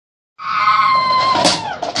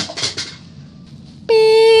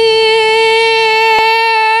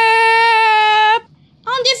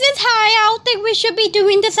should be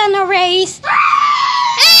doing this on a race.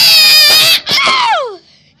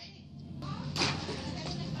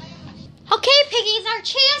 Okay, Piggy, it's our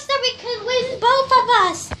chance that we could win both of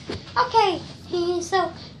us. Okay,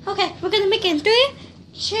 okay, we're gonna make it in 3,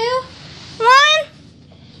 2, 1.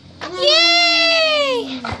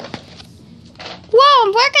 Yay! Whoa,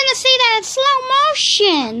 we're gonna see that in slow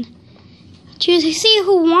motion to see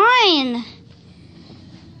who won.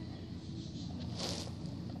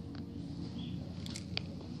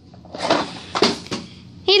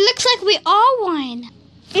 It looks like we all won.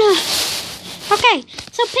 Okay,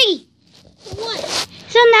 so Piggy. What?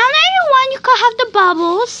 So now that you won, you can have the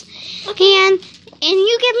bubbles. Okay. And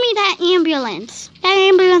you give me that ambulance. That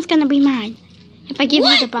ambulance gonna be mine if I give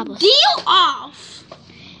you the bubbles. Deal off.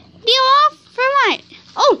 Deal off for what?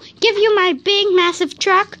 Oh, give you my big massive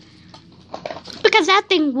truck because that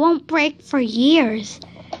thing won't break for years.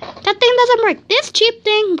 That thing doesn't break. This cheap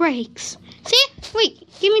thing breaks. See? Wait,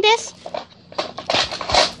 give me this.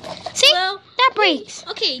 See? Well, that breaks.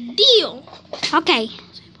 Okay, deal. Okay.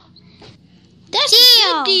 That's a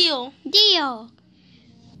good deal. Deal.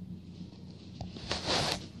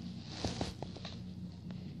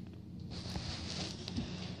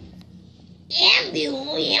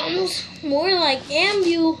 Ambulance. More like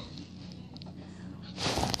ambulance.